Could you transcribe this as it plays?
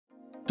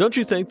Don't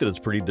you think that it's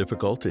pretty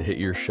difficult to hit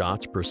your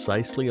shots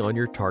precisely on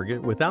your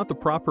target without the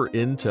proper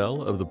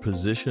intel of the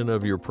position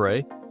of your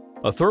prey?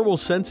 A thermal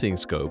sensing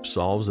scope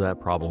solves that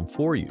problem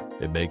for you.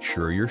 It makes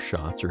sure your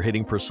shots are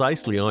hitting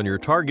precisely on your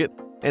target,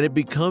 and it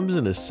becomes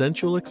an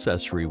essential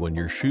accessory when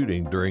you're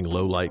shooting during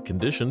low light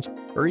conditions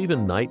or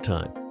even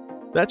nighttime.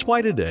 That's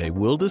why today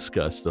we'll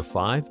discuss the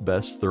 5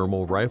 best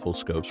thermal rifle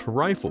scopes for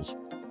rifles.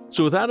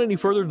 So without any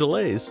further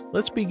delays,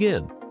 let's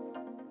begin.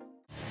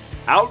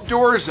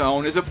 Outdoor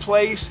Zone is a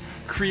place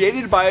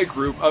created by a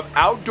group of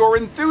outdoor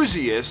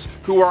enthusiasts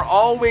who are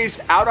always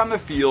out on the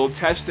field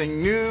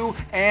testing new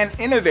and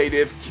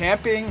innovative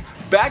camping,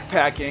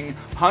 backpacking,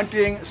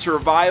 hunting,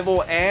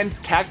 survival, and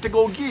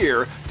tactical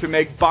gear to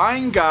make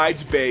buying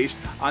guides based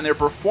on their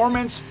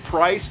performance,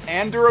 price,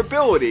 and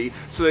durability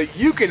so that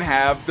you can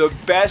have the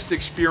best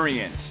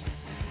experience.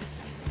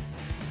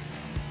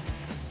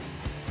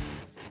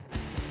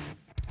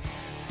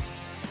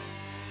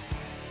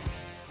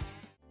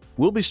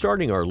 We'll be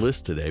starting our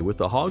list today with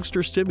the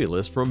Hogster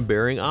Stimulus from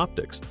Bering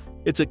Optics.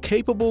 It's a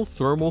capable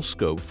thermal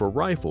scope for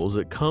rifles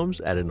that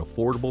comes at an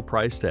affordable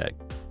price tag.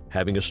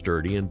 Having a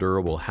sturdy and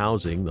durable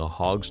housing, the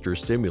Hogster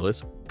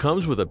Stimulus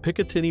comes with a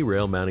Picatinny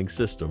rail mounting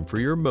system for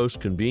your most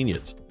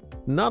convenience.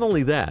 Not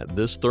only that,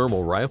 this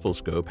thermal rifle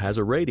scope has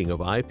a rating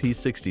of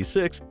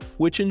IP66,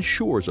 which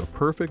ensures a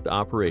perfect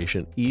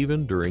operation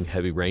even during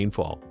heavy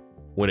rainfall.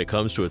 When it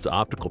comes to its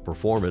optical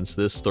performance,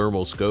 this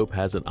thermal scope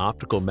has an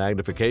optical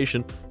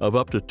magnification of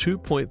up to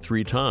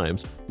 2.3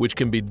 times, which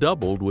can be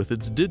doubled with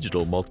its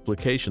digital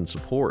multiplication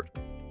support.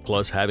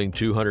 Plus, having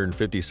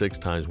 256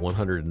 x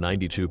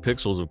 192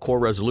 pixels of core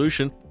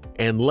resolution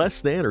and less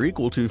than or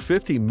equal to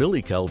 50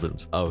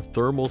 millikelvins of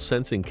thermal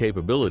sensing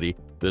capability,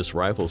 this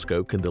rifle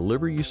scope can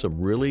deliver you some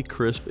really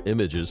crisp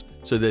images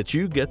so that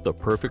you get the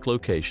perfect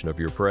location of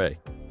your prey.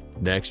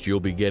 Next, you'll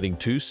be getting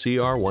 2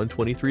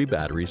 CR123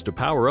 batteries to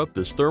power up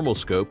this thermal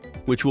scope,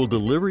 which will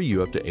deliver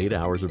you up to 8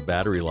 hours of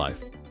battery life.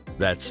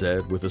 That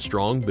said, with a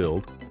strong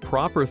build,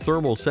 proper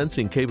thermal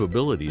sensing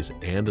capabilities,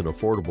 and an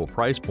affordable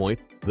price point,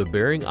 the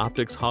Bering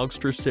Optics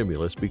Hogster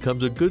Stimulus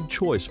becomes a good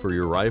choice for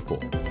your rifle.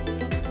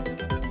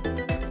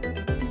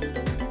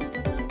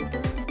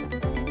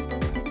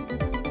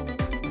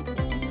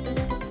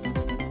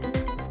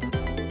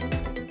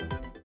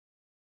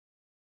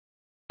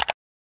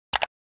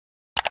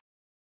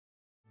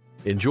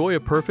 Enjoy a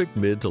perfect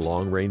mid to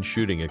long range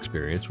shooting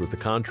experience with the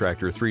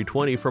Contractor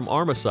 320 from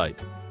Armasight,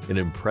 an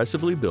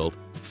impressively built,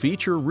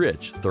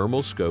 feature-rich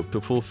thermal scope to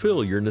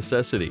fulfill your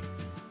necessity.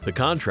 The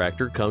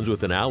Contractor comes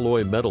with an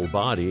alloy metal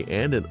body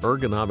and an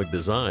ergonomic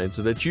design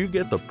so that you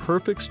get the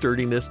perfect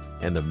sturdiness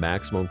and the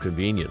maximum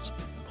convenience.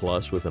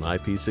 Plus, with an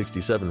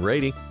IP67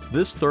 rating,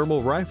 this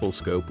thermal rifle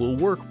scope will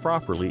work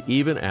properly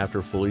even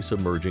after fully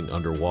submerging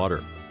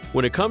underwater.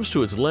 When it comes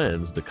to its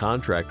lens, the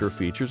Contractor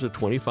features a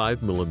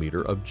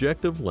 25mm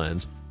objective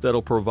lens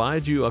that'll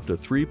provide you up to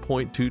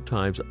 3.2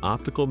 times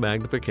optical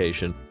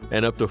magnification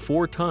and up to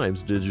 4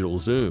 times digital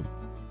zoom.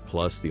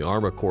 Plus, the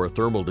Armacore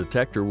thermal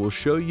detector will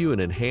show you an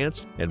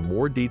enhanced and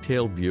more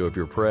detailed view of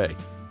your prey.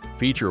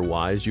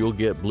 Feature-wise, you'll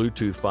get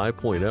Bluetooth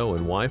 5.0 and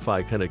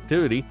Wi-Fi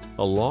connectivity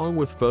along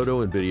with photo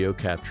and video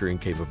capturing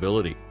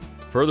capability.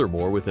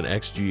 Furthermore, with an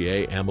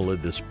XGA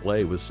AMOLED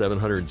display with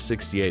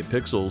 768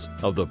 pixels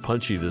of the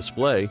punchy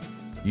display,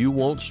 you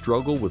won't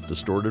struggle with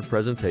distorted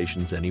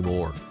presentations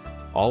anymore.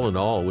 All in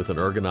all, with an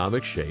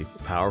ergonomic shape,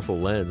 powerful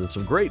lens, and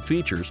some great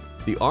features,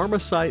 the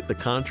Armasight The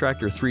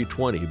Contractor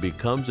 320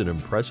 becomes an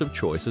impressive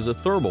choice as a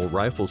thermal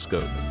rifle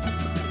scope.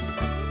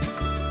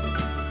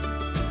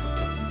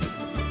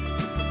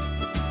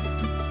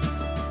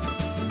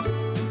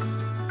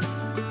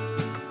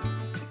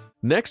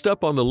 Next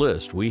up on the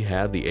list, we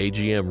have the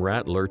AGM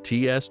Rattler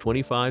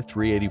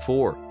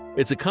TS25-384.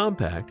 It's a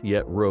compact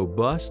yet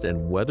robust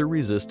and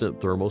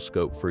weather-resistant thermal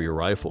scope for your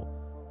rifle.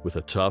 With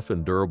a tough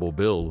and durable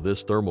build,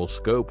 this thermal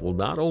scope will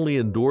not only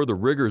endure the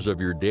rigors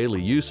of your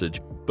daily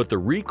usage, but the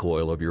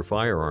recoil of your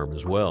firearm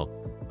as well.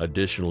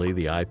 Additionally,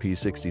 the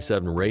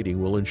IP67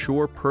 rating will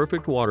ensure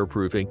perfect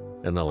waterproofing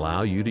and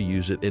allow you to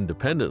use it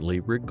independently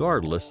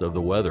regardless of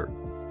the weather.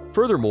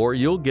 Furthermore,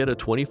 you'll get a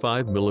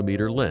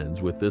 25mm lens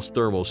with this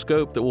thermal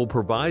scope that will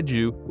provide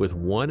you with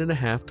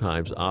 1.5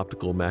 times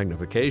optical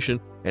magnification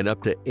and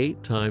up to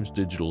 8 times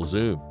digital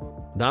zoom.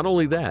 Not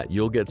only that,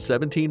 you'll get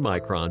 17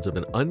 microns of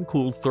an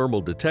uncooled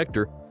thermal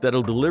detector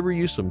that'll deliver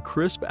you some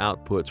crisp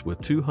outputs with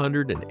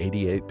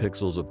 288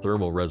 pixels of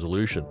thermal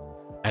resolution.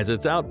 As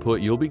its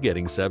output, you'll be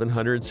getting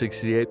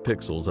 768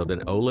 pixels of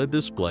an OLED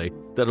display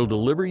that'll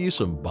deliver you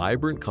some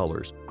vibrant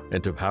colors.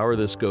 And to power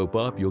this scope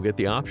up, you'll get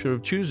the option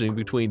of choosing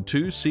between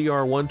 2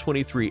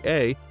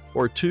 CR123A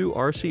or 2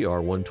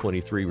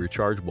 RCR123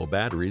 rechargeable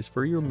batteries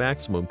for your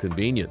maximum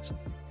convenience.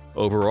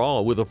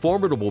 Overall, with a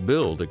formidable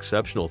build,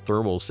 exceptional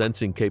thermal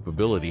sensing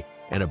capability,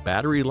 and a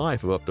battery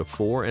life of up to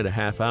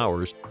 4.5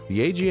 hours,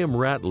 the AGM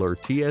Rattler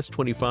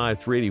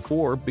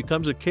TS25-384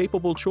 becomes a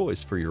capable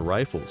choice for your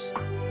rifles.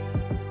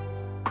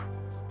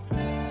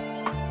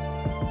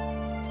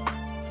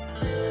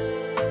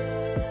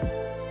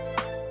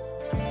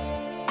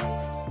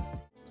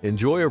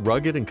 Enjoy a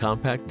rugged and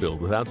compact build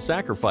without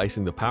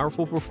sacrificing the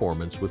powerful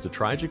performance with the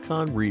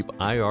Trijicon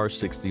REAP-IR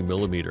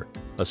 60mm,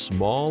 a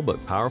small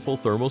but powerful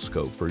thermal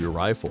scope for your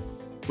rifle.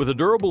 With a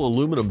durable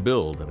aluminum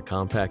build and a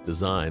compact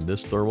design,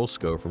 this thermal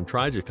scope from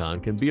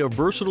Trijicon can be a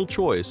versatile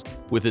choice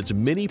with its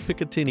mini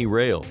Picatinny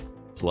rail.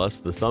 Plus,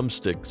 the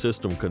thumbstick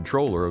system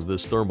controller of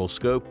this thermal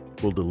scope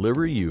will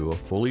deliver you a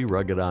fully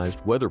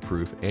ruggedized,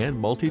 weatherproof, and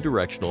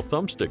multi-directional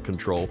thumbstick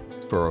control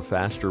for a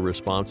faster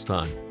response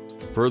time.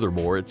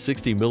 Furthermore, its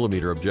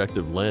 60mm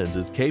objective lens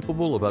is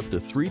capable of up to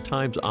 3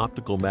 times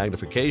optical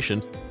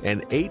magnification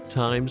and 8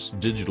 times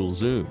digital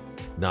zoom.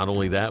 Not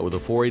only that, with a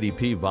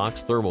 480p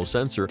Vox thermal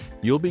sensor,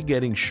 you'll be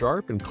getting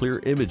sharp and clear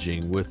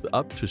imaging with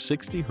up to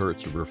 60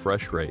 Hz of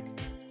refresh rate.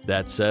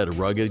 That said, a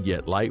rugged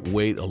yet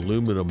lightweight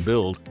aluminum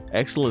build,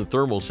 excellent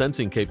thermal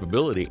sensing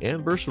capability,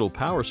 and versatile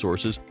power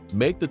sources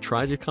make the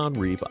Trijicon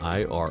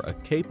REAP-IR a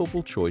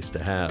capable choice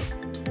to have.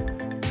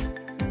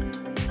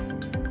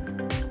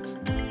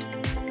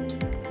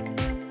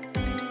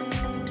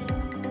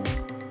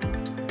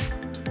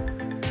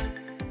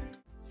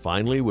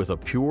 Finally, with a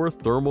pure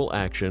thermal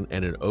action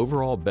and an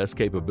overall best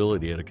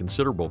capability at a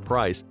considerable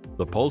price,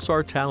 the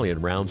Pulsar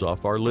Talion rounds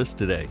off our list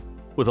today.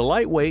 With a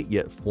lightweight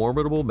yet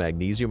formidable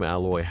magnesium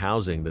alloy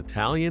housing, the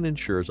Talion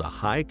ensures a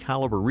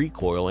high-caliber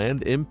recoil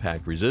and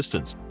impact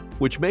resistance,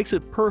 which makes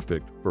it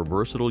perfect for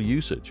versatile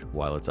usage,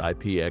 while its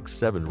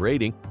IPX7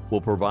 rating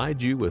will provide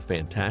you with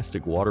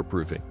fantastic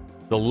waterproofing.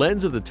 The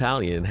lens of the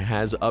Talion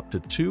has up to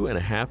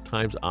 2.5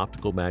 times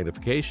optical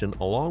magnification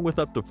along with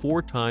up to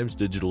 4 times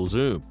digital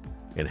zoom.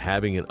 And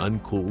having an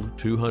uncooled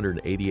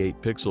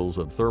 288 pixels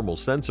of thermal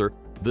sensor,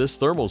 this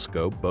thermal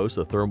scope boasts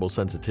a thermal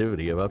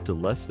sensitivity of up to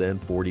less than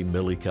 40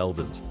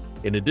 millikelvins.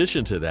 In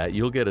addition to that,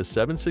 you'll get a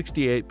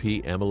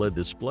 768p AMOLED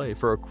display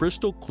for a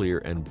crystal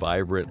clear and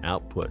vibrant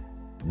output.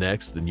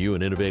 Next, the new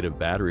and innovative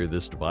battery of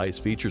this device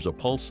features a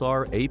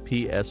Pulsar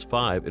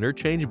APS5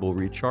 interchangeable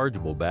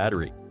rechargeable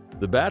battery.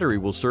 The battery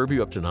will serve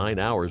you up to 9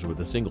 hours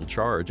with a single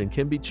charge and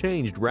can be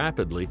changed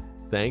rapidly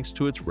thanks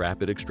to its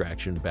rapid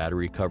extraction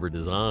battery cover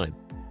design.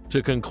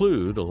 To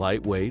conclude, a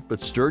lightweight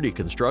but sturdy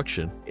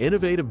construction,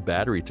 innovative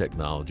battery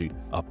technology,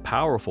 a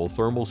powerful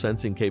thermal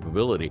sensing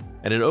capability,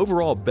 and an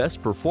overall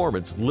best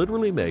performance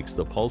literally makes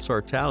the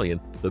Pulsar Talion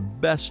the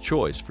best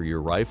choice for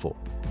your rifle.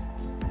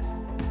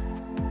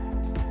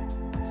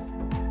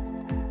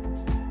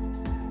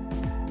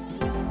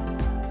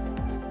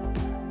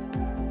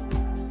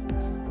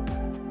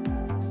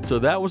 So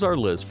that was our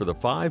list for the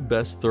 5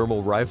 best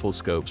thermal rifle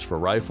scopes for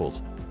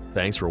rifles.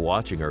 Thanks for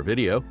watching our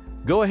video.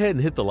 Go ahead and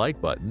hit the like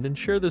button and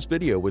share this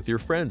video with your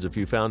friends if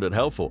you found it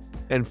helpful.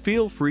 And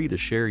feel free to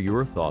share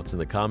your thoughts in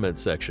the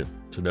comments section.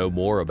 To know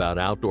more about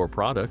outdoor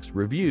products,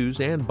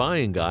 reviews, and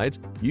buying guides,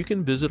 you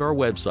can visit our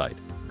website,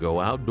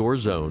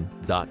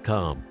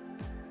 gooutdoorzone.com.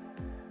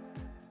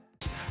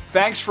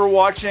 Thanks for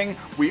watching.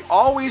 We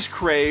always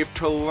crave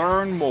to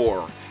learn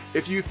more.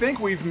 If you think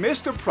we've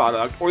missed a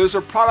product or there's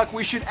a product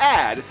we should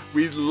add,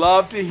 we'd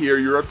love to hear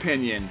your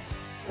opinion.